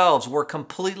themselves were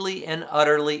completely and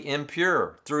utterly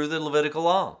impure through the Levitical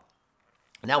law.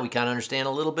 Now we kind of understand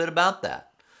a little bit about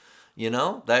that. You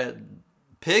know, that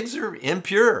pigs are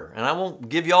impure, and I won't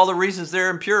give you all the reasons they're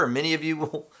impure. Many of you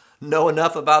will know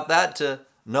enough about that to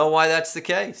know why that's the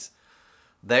case.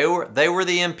 They were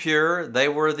the impure, they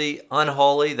were the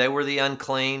unholy, they were the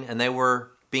unclean, and they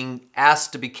were being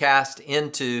asked to be cast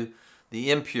into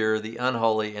the impure, the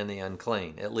unholy, and the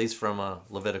unclean, at least from a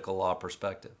Levitical law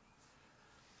perspective.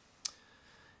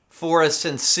 For a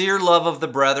sincere love of the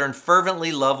brethren,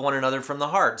 fervently love one another from the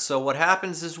heart. So what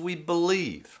happens is we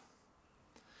believe.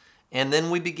 And then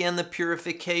we begin the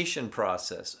purification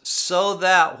process. So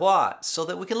that what? So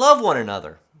that we can love one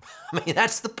another. I mean,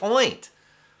 that's the point.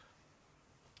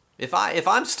 If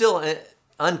I'm still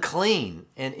unclean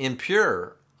and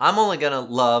impure, I'm only going to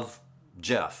love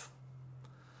Jeff.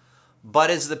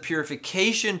 But as the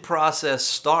purification process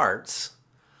starts,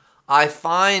 I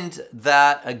find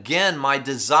that, again, my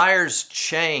desires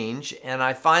change and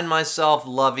I find myself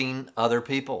loving other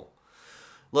people.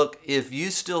 Look, if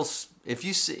you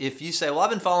say, well, I've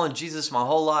been following Jesus my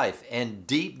whole life, and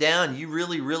deep down you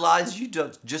really realize you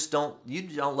don't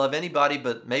love anybody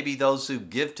but maybe those who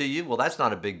give to you, well, that's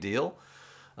not a big deal.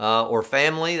 Or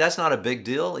family, that's not a big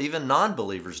deal. Even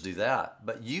non-believers do that.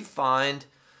 But you find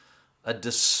a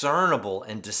discernible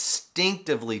and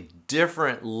distinctively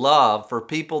different love for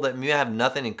people that you have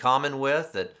nothing in common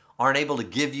with, that aren't able to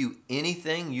give you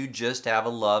anything. You just have a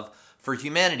love for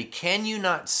humanity. Can you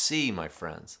not see, my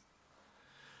friends,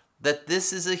 that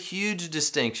this is a huge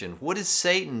distinction? What does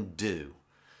Satan do?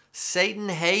 Satan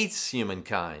hates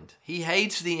humankind. He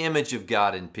hates the image of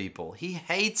God in people. He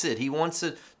hates it. He wants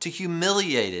to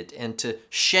humiliate it and to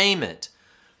shame it.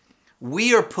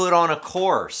 We are put on a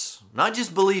course, not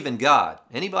just believe in God.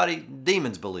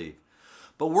 Demons believe.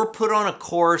 But we're put on a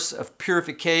course of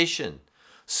purification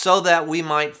so that we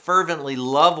might fervently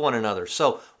love one another.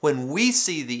 So when we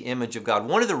see the image of God,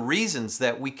 one of the reasons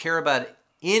that we care about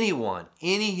anyone,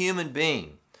 any human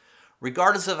being,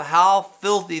 regardless of how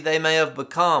filthy they may have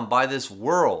become by this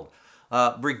world,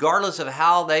 regardless of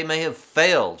how they may have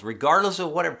failed, regardless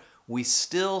of whatever, we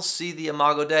still see the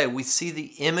Imago Dei. We see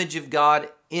the image of God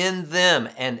in them.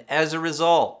 And as a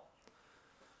result,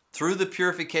 through the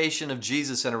purification of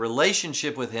Jesus and a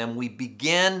relationship with Him, we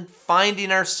begin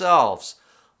finding ourselves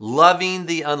loving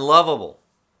the unlovable.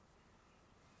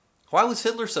 Why was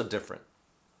Hitler so different?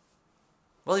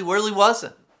 Well, he really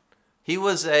wasn't. He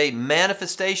was a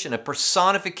manifestation, a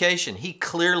personification. He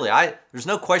clearly, there's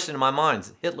no question in my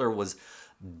mind, Hitler was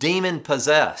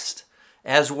demon-possessed,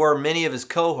 as were many of his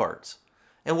cohorts.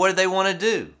 And what did they want to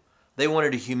do? They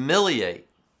wanted to humiliate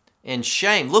and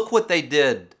shame. Look what they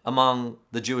did among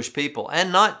the Jewish people,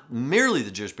 and not merely the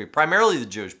Jewish people, primarily the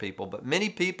Jewish people, but many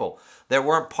people that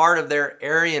weren't part of their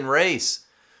Aryan race.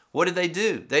 What did they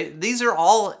do? These are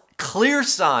all clear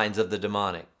signs of the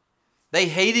demonic. They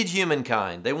hated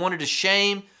humankind. They wanted to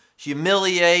shame,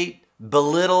 humiliate,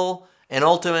 belittle, and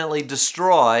ultimately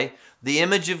destroy the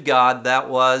image of God that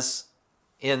was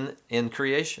in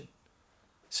creation.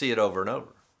 See it over and over.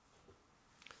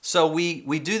 So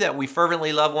we do that. We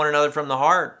fervently love one another from the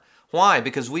heart. Why?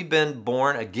 Because we've been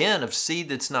born again of seed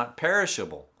that's not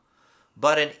perishable,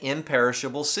 but an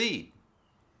imperishable seed.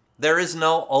 There is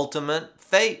no ultimate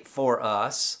fate for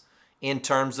us in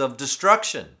terms of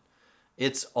destruction.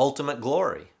 It's ultimate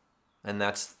glory. And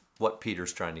that's what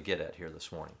Peter's trying to get at here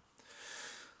this morning.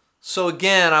 So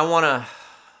again,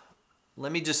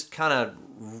 let me just kind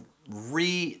of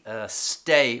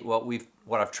restate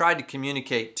what I've tried to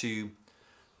communicate to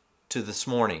this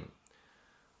morning.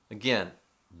 Again,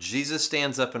 Jesus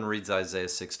stands up and reads Isaiah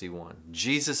 61.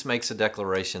 Jesus makes a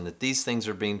declaration that these things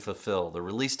are being fulfilled. The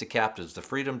release to captives, the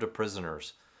freedom to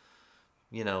prisoners,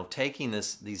 taking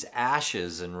these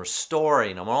ashes and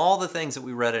restoring them, all the things that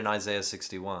we read in Isaiah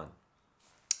 61.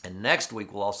 And next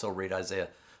week we'll also read Isaiah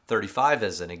 35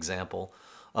 as an example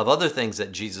of other things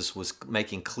that Jesus was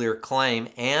making clear claim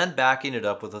and backing it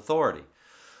up with authority.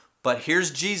 But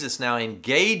here's Jesus now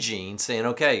engaging, saying,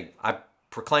 okay, I'm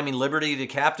proclaiming liberty to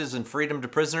captives and freedom to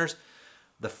prisoners.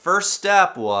 The first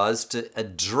step was to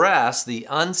address the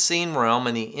unseen realm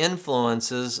and the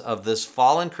influences of this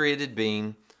fallen created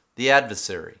being, the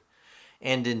adversary.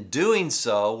 And in doing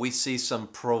so, we see some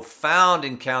profound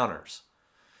encounters.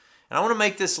 And I want to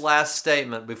make this last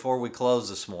statement before we close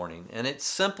this morning, and it's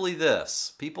simply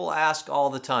this. People ask all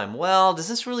the time, well, does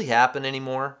this really happen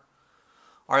anymore?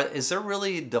 Is there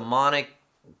really demonic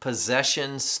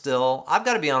possession still? I've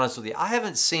got to be honest with you, I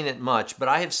haven't seen it much, but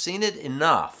I have seen it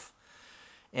enough.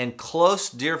 And close,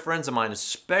 dear friends of mine,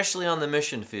 especially on the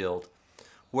mission field,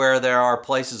 where there are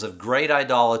places of great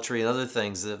idolatry and other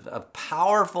things, of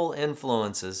powerful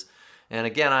influences. And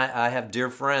again, I have dear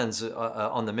friends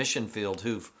on the mission field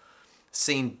who've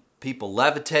seen people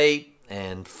levitate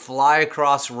and fly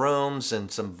across rooms and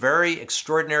some very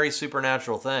extraordinary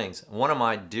supernatural things. One of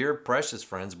my dear precious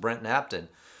friends, Brent Napton,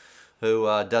 who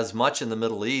does much in the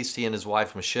Middle East, he and his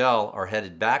wife Michelle are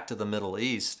headed back to the Middle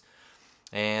East,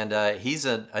 and he's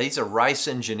a rice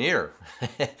engineer.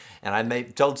 And I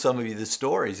told some of you the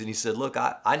stories, and he said, look,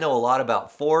 I know a lot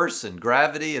about force and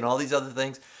gravity and all these other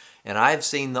things, and I've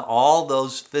seen all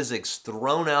those physics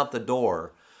thrown out the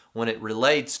door when it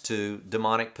relates to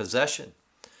demonic possession.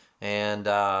 And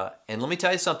let me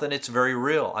tell you something, it's very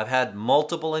real. I've had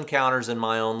multiple encounters in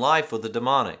my own life with the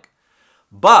demonic.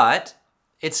 But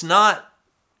it's not,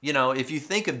 if you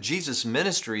think of Jesus'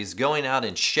 ministry as going out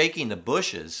and shaking the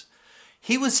bushes,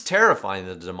 he was terrifying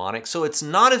the demonic. So it's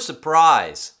not a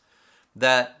surprise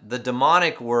that the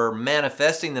demonic were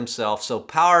manifesting themselves so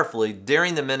powerfully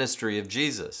during the ministry of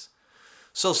Jesus.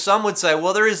 So some would say,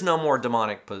 well, there is no more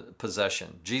demonic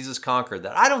possession. Jesus conquered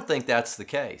that. I don't think that's the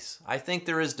case. I think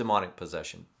there is demonic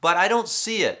possession. But I don't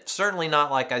see it, certainly not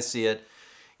like I see it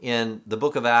in the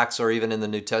book of Acts or even in the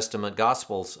New Testament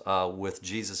Gospels with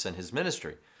Jesus and his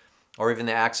ministry, or even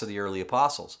the Acts of the early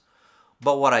apostles.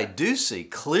 But what I do see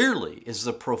clearly is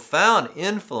the profound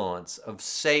influence of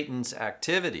Satan's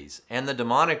activities and the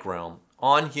demonic realm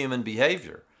on human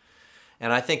behavior.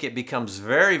 And I think it becomes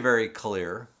very, very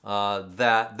clear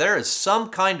that there is some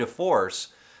kind of force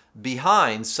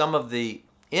behind some of the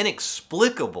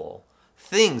inexplicable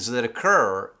things that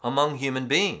occur among human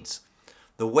beings.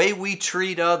 The way we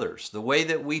treat others, the way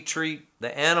that we treat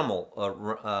the animal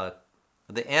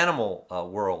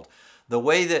world, the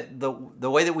way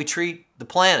that we treat the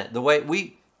planet, the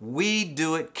way we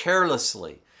do it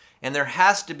carelessly. And there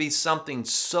has to be something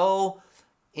so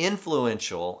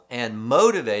influential and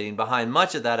motivating behind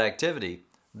much of that activity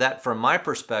that, from my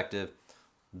perspective,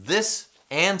 this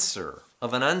answer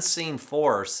of an unseen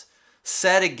force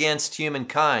set against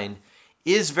humankind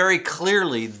is very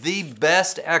clearly the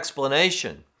best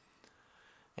explanation.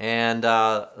 And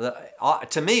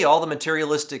to me, all the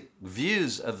materialistic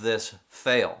views of this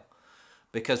fail,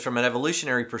 because from an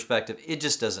evolutionary perspective, it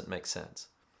just doesn't make sense.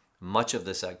 Much of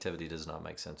this activity does not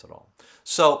make sense at all.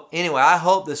 So anyway, I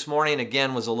hope this morning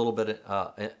again was a little bit,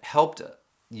 it helped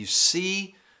you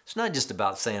see it's not just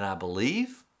about saying I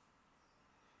believe.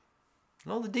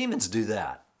 No, the demons do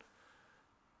that.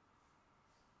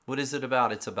 What is it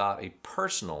about? It's about a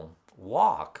personal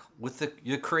walk with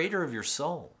the creator of your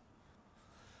soul.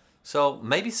 So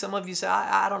maybe some of you say,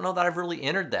 I don't know that I've really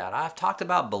entered that. I've talked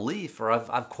about belief, or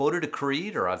I've quoted a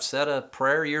creed, or I've said a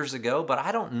prayer years ago, but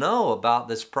I don't know about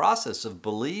this process of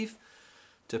belief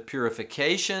to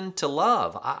purification to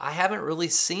love. I haven't really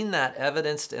seen that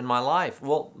evidenced in my life.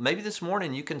 Well, maybe this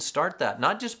morning you can start that,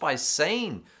 not just by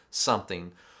saying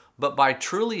something, but by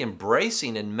truly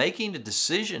embracing and making a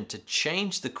decision to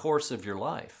change the course of your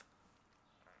life.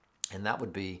 And that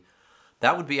would be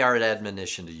our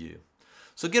admonition to you.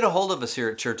 So get a hold of us here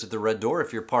at Church at the Red Door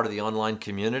if you're part of the online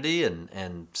community,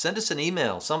 and send us an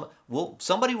email.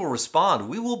 Somebody will respond.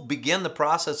 We will begin the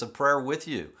process of prayer with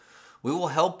you. We will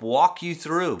help walk you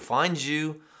through, find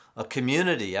you a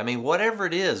community. I mean, whatever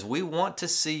it is, we want to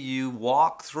see you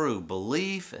walk through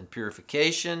belief and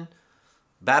purification,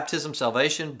 baptism,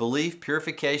 salvation, belief,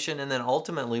 purification, and then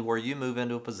ultimately where you move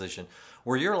into a position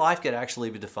where your life could actually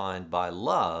be defined by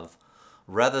love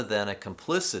rather than a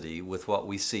complicity with what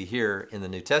we see here in the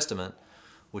New Testament,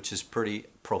 which is pretty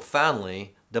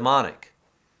profoundly demonic.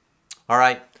 All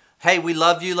right. Hey, we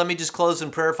love you. Let me just close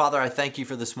in prayer. Father, I thank you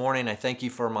for this morning. I thank you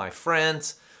for my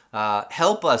friends.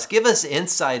 Help us. Give us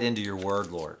insight into your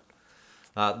word, Lord.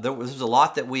 There was a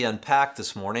lot that we unpacked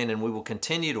this morning, and we will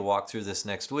continue to walk through this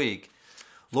next week.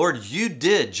 Lord, you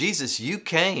did. Jesus, you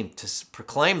came to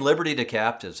proclaim liberty to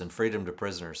captives and freedom to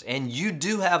prisoners, and you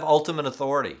do have ultimate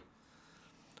authority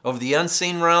over the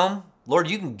unseen realm. Lord,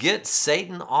 you can get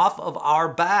Satan off of our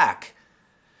back.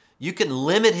 You can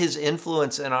limit his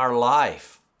influence in our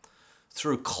life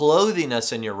through clothing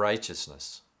us in your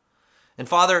righteousness. And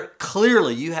Father,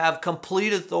 clearly you have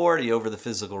complete authority over the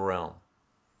physical realm.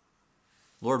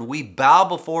 Lord, we bow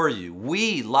before you.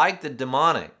 We, like the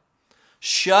demonic,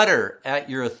 shudder at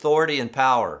your authority and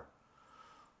power.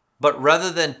 But rather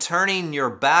than turning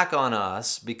your back on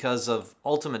us because of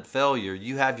ultimate failure,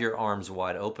 you have your arms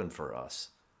wide open for us.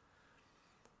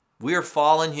 We are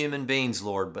fallen human beings,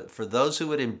 Lord, but for those who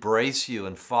would embrace you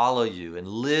and follow you and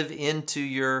live into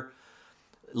your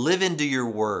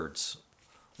words,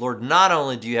 Lord, not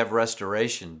only do you have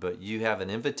restoration, but you have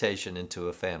an invitation into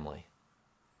a family.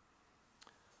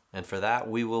 And for that,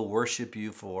 we will worship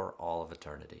you for all of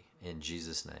eternity. In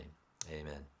Jesus' name,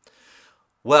 amen.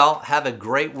 Well, have a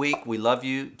great week. We love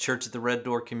you, Church at the Red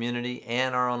Door community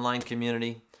and our online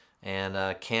community.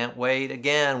 And can't wait.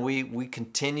 Again, we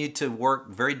continue to work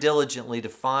very diligently to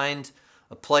find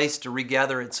a place to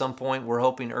regather at some point. We're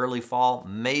hoping early fall,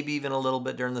 maybe even a little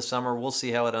bit during the summer. We'll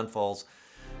see how it unfolds.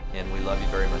 And we love you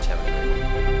very much. Have a great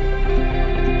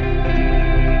week.